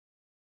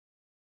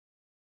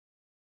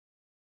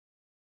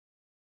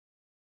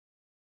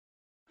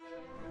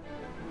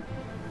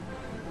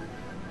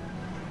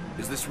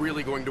Is this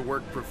really going to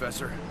work,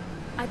 Professor?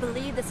 I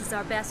believe this is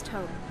our best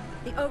hope.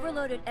 The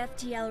overloaded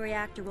FTL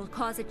reactor will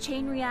cause a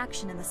chain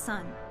reaction in the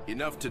sun.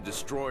 Enough to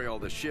destroy all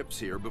the ships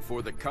here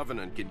before the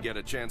Covenant can get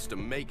a chance to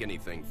make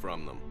anything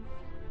from them.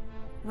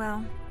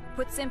 Well,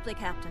 put simply,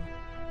 Captain,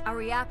 our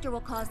reactor will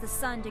cause the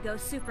sun to go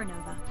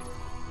supernova,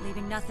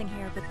 leaving nothing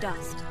here but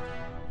dust.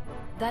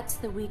 That's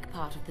the weak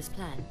part of this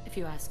plan, if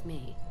you ask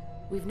me.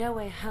 We've no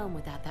way home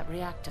without that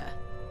reactor.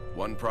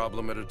 One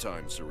problem at a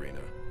time,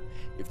 Serena.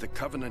 If the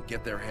Covenant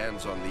get their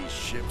hands on these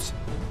ships,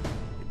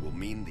 it will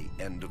mean the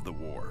end of the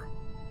war.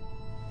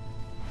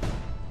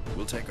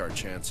 We'll take our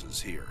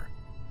chances here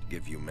to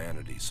give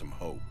humanity some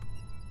hope.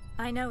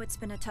 I know it's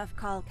been a tough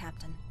call,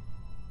 Captain.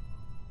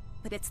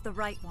 But it's the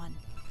right one.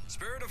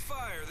 Spirit of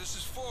Fire, this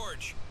is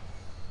Forge.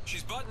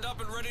 She's buttoned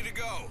up and ready to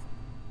go.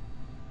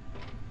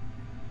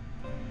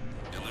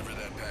 Deliver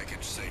that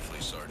package safely,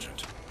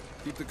 Sergeant.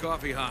 Keep the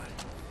coffee hot.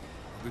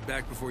 I'll be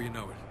back before you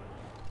know it.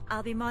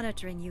 I'll be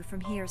monitoring you from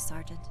here,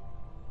 Sergeant.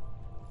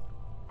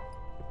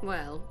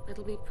 Well,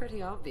 it'll be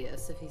pretty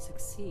obvious if he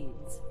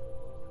succeeds.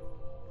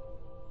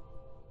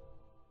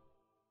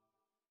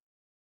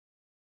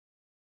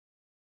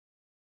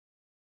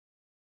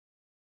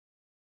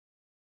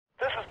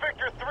 This is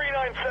Victor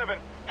 397.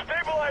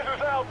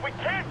 Stabilizers out. We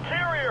can't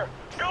carrier.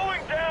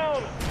 Going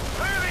down.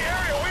 Clear the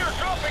area. We are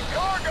dropping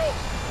cargo.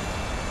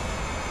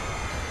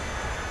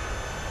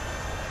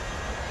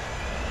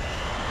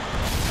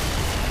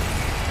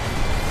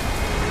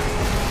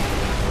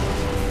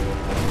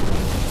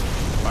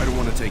 I don't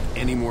want to take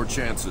any more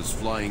chances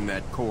flying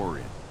that core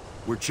in.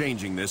 We're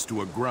changing this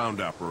to a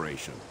ground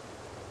operation.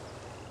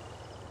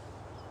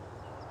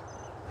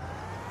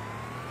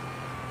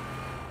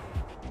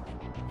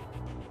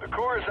 The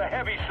core is a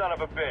heavy son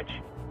of a bitch.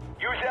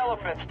 Use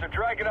elephants to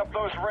drag it up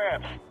those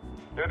ramps.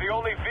 They're the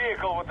only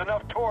vehicle with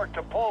enough torque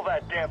to pull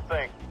that damn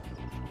thing.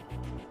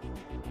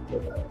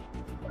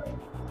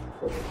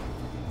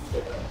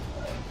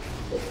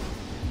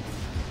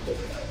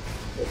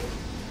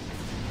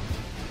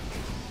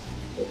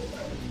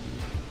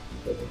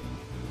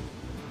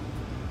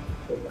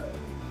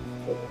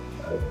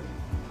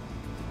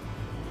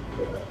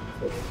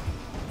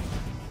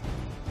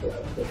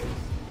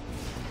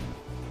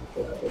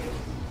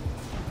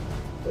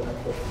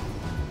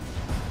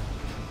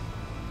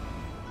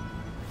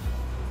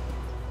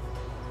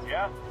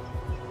 Yeah?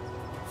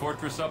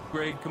 Fortress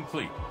upgrade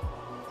complete.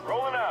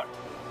 Rolling out.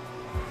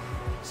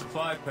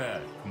 Supply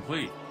pad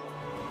complete.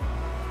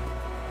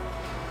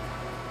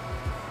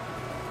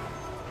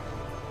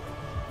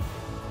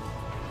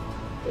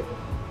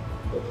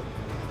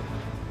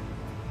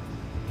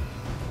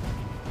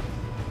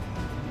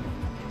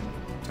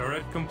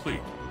 Turret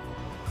complete.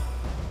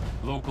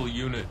 Local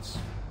units.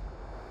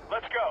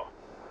 Let's go.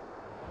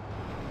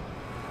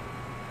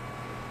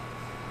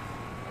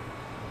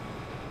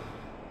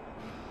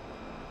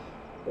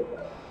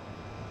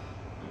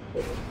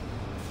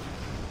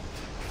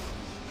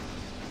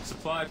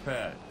 Supply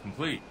pad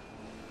complete.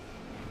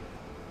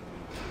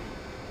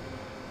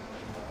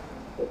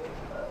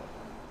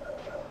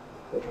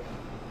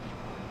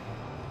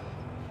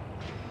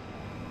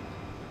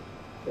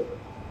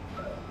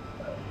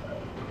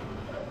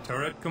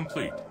 Turret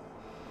complete.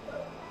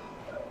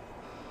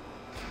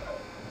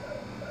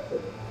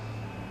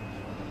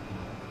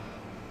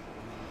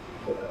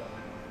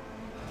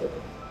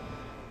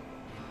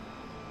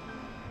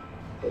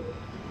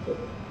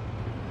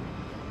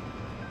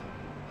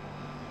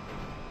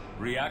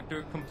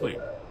 Reactor complete.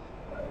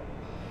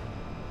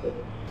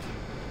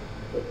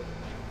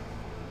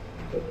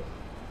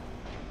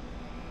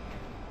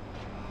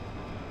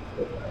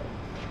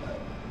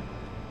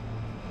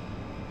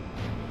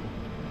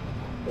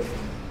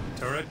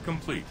 Turret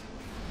complete.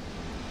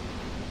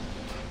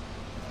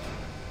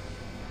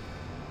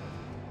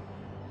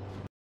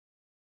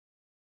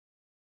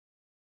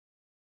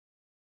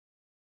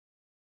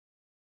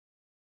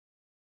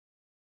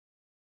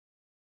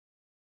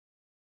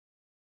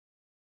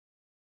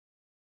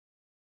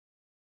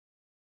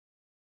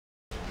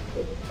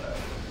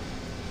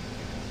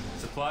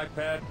 Supply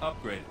pad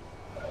upgraded.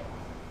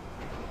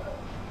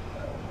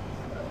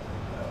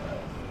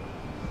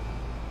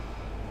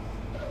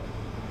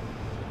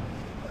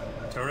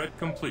 Turret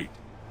complete.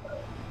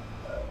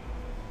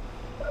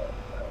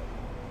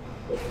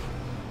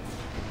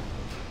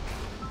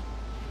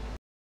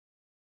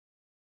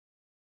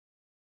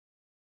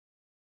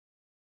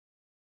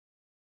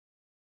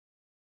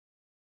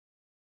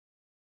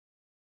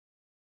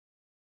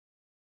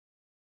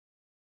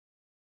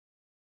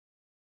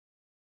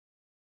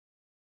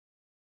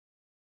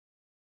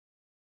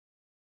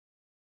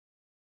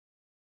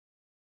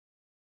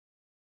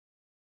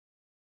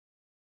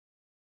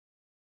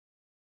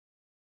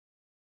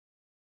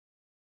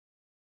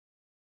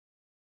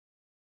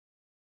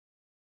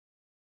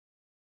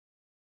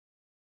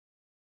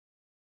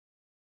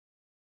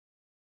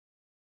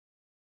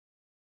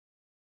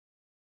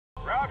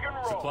 Rock and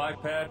roll. Supply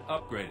pad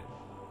upgraded.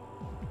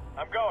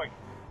 I'm going.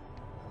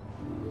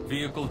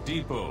 Vehicle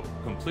depot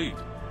complete.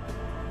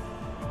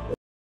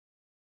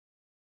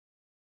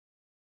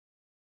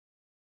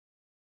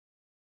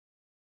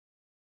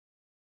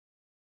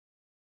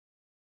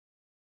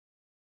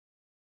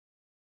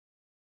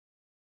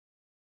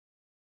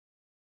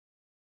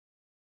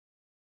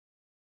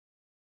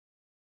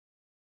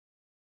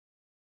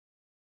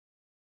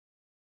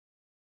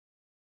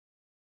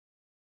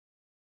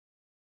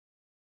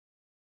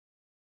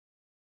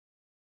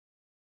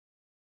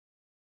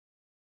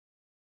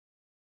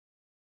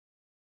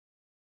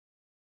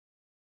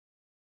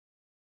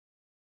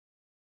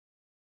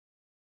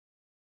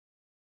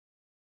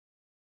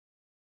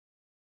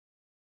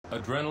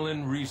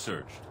 Adrenaline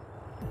researched.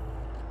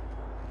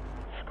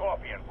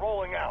 Scorpion,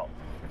 rolling out.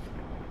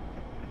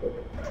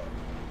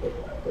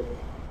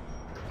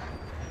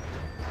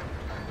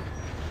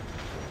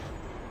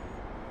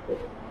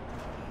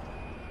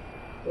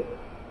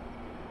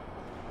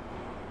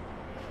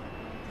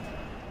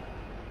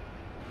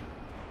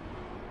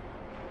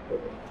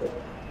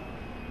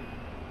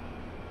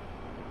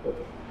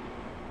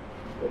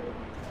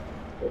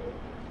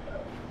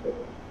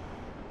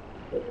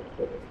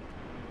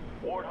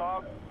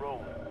 Warthog,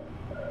 rolling.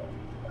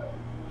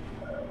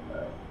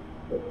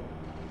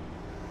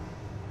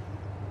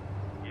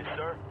 Yes,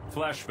 sir.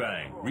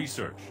 Flashbang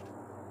researched.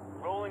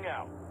 Rolling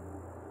out.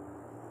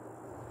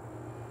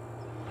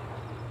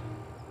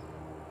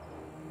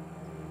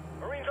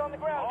 Marines on the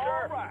ground, sir.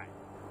 All right.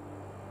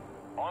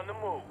 On the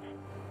move.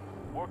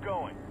 We're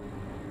going.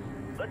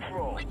 Let's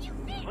roll.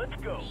 Let's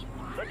go.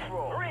 Let's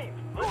roll. Marines,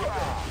 let's go.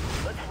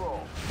 Let's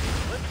roll.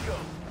 Let's go.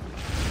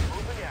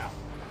 Moving out.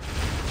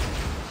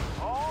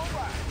 All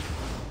right.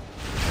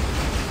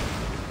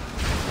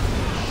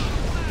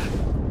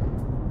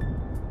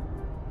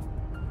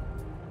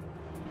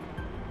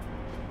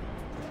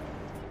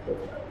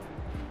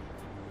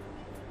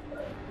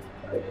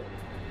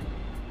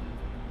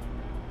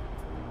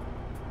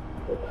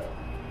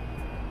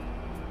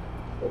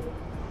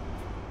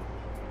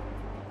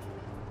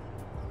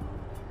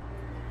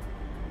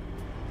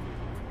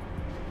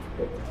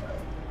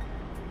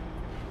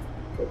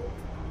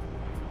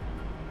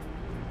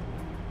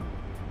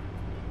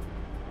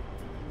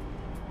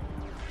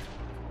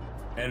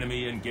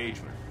 Enemy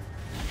engagement.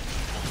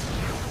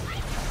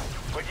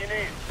 What you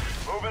need?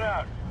 Moving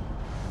out.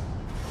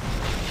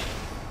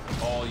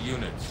 All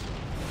units.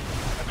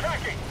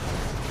 Attacking!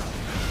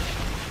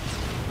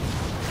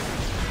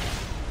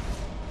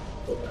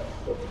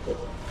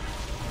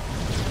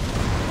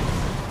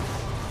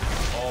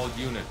 All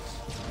units.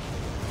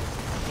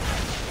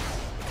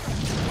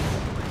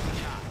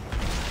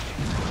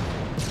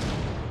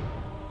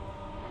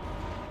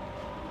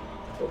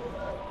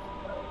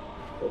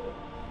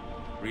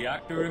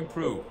 Reactor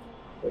improved.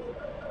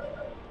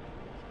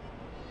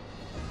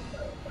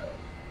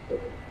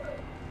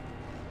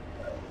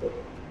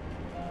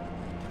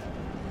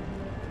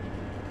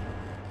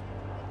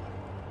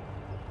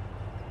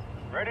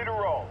 Ready to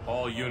roll.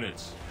 All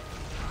units.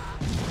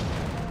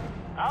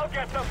 I'll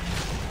get them.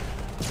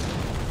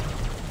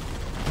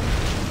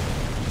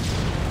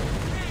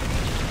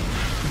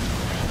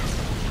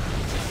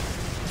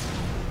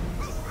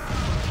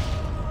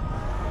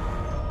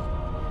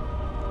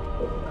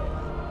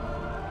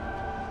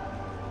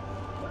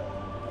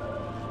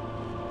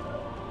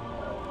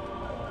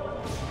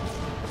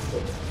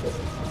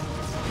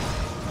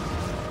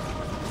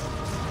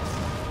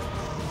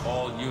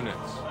 All units.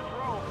 Let's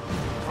roll.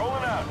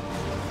 Rolling out.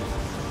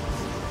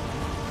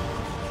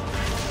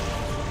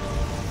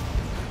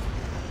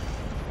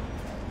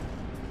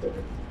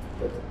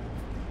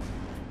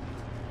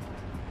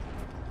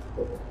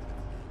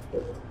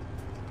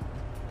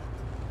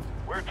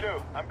 Where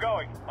to? I'm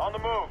going. On the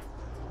move.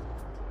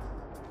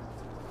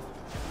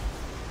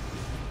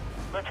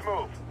 Let's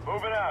move.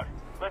 Moving out.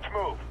 Let's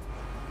move.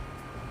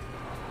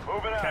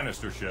 Moving out.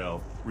 Canister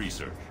shell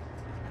research.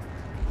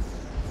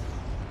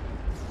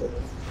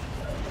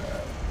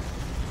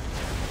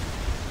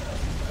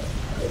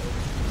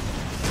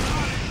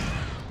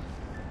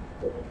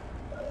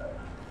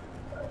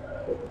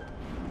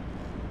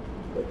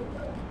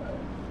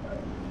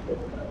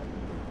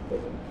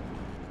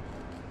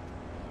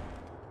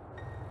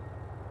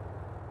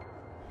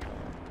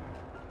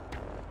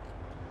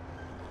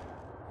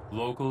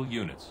 Local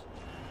units.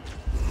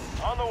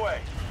 On the way.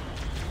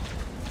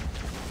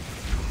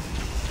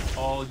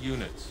 All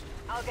units.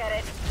 I'll get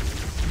it.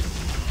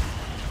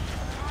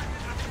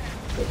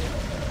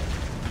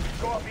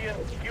 Scorpion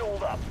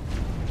fueled up.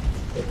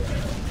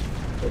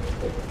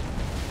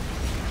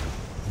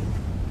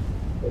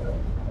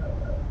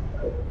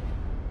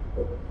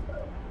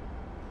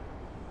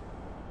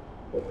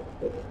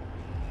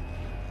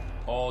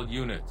 All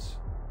units.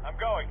 I'm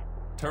going.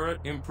 Turret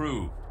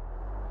improved.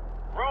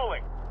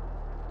 Rolling.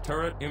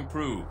 Turret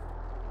improved.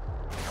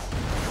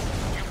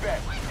 You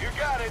bet. You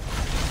got it.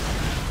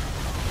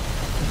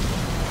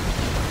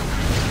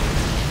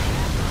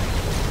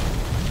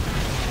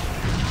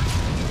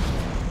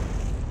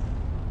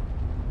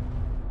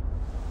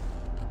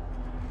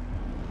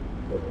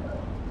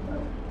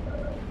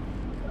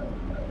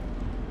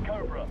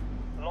 Cobra,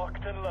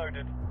 locked and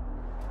loaded.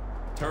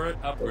 Turret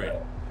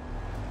upgraded.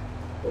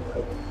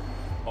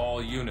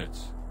 All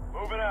units.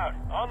 Moving out.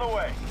 On the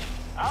way.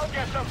 I'll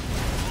get them.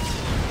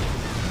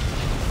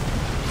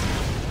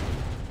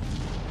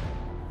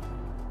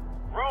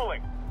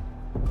 Rolling.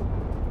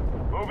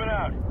 Moving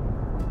out.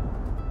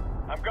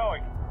 I'm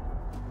going.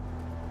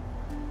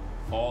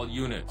 All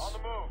units. On the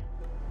move.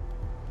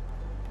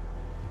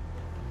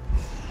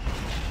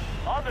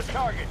 On the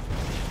target.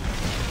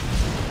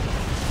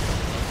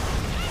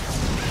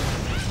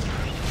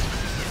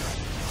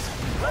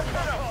 Let's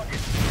hit him.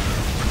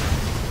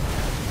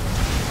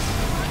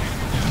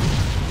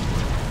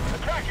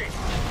 Attacking.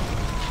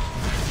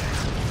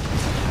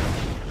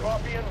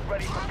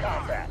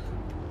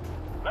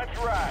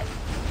 That's right.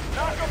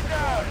 Knock him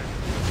down.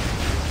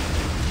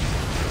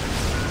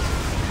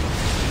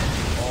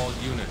 All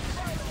units.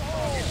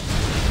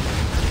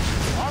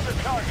 On the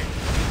target.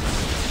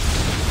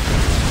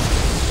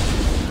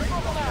 Bring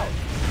them out.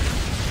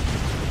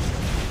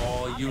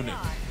 All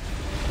units.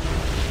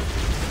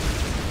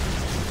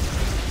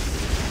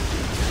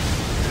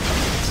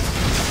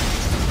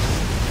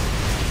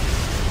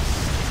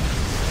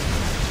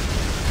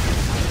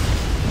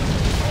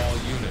 All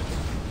units.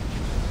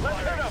 Let's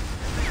hit him.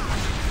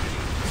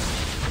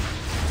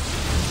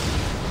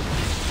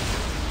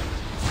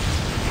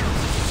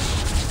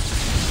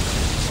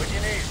 What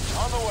you need?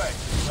 On the way.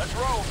 Let's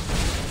roll.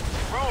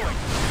 Rolling.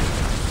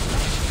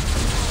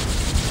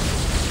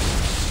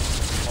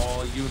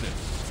 All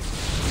units.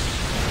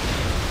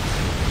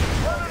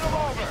 Running them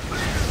over.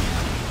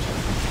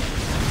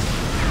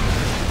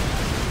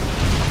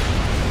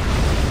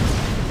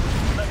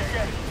 Let's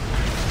get it.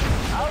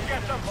 I'll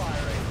get them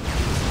firing.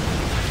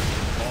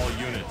 All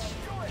units.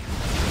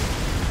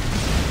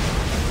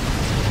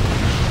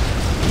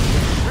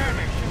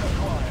 Ramming to the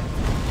fire.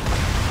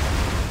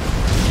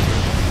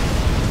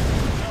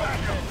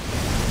 Smash 'em.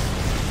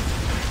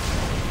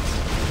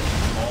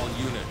 All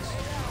units.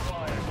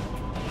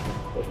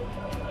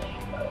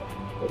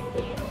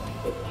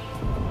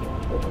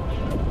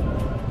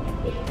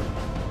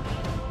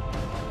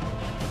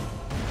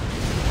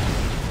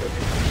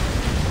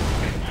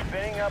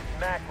 Spinning up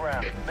Mac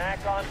round.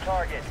 Mac on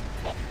target.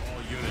 All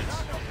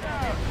units.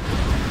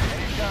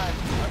 Anytime.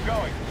 I'm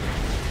going.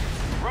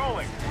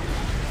 Rolling.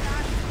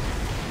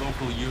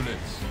 Local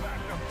units.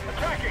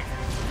 Attacking.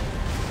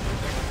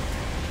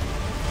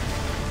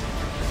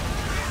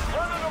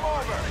 Running them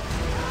over.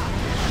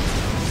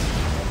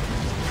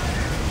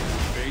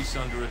 Base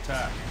under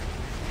attack.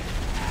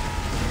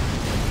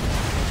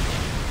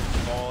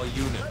 All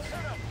units.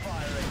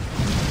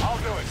 I'll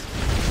do it.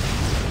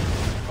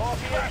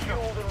 Coffee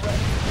fueled and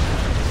ready.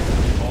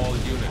 All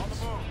units.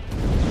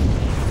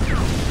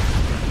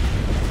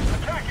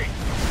 Attacking.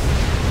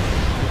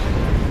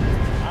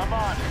 I'm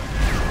on it.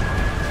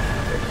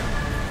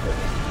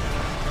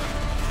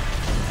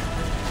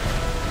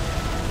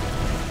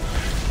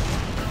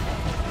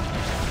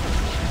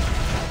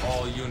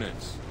 All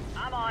units.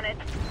 I'm on it.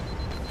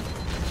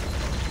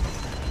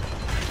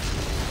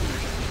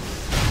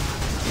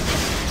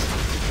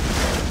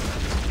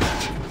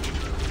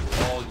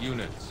 All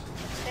units.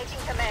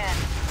 Taking command.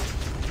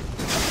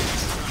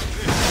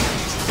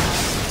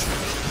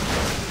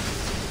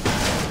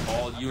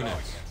 All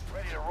units.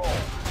 Ready to roll.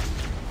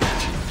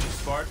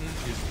 Spartan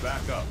is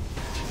back up.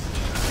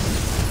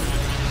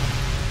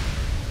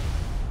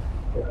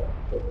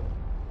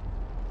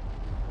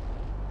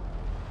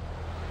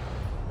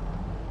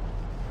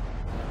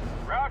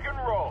 Rock and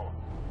roll.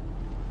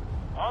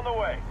 On the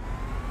way.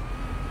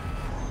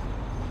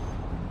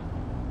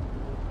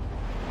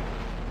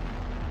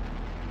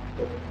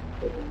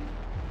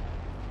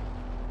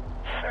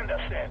 Send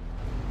us in.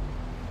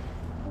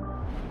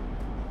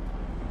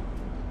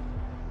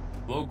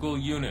 Local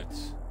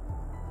units.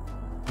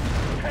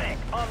 Tank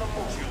on the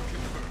move.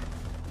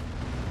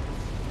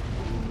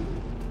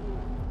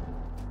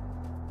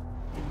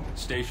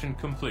 Station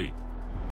complete.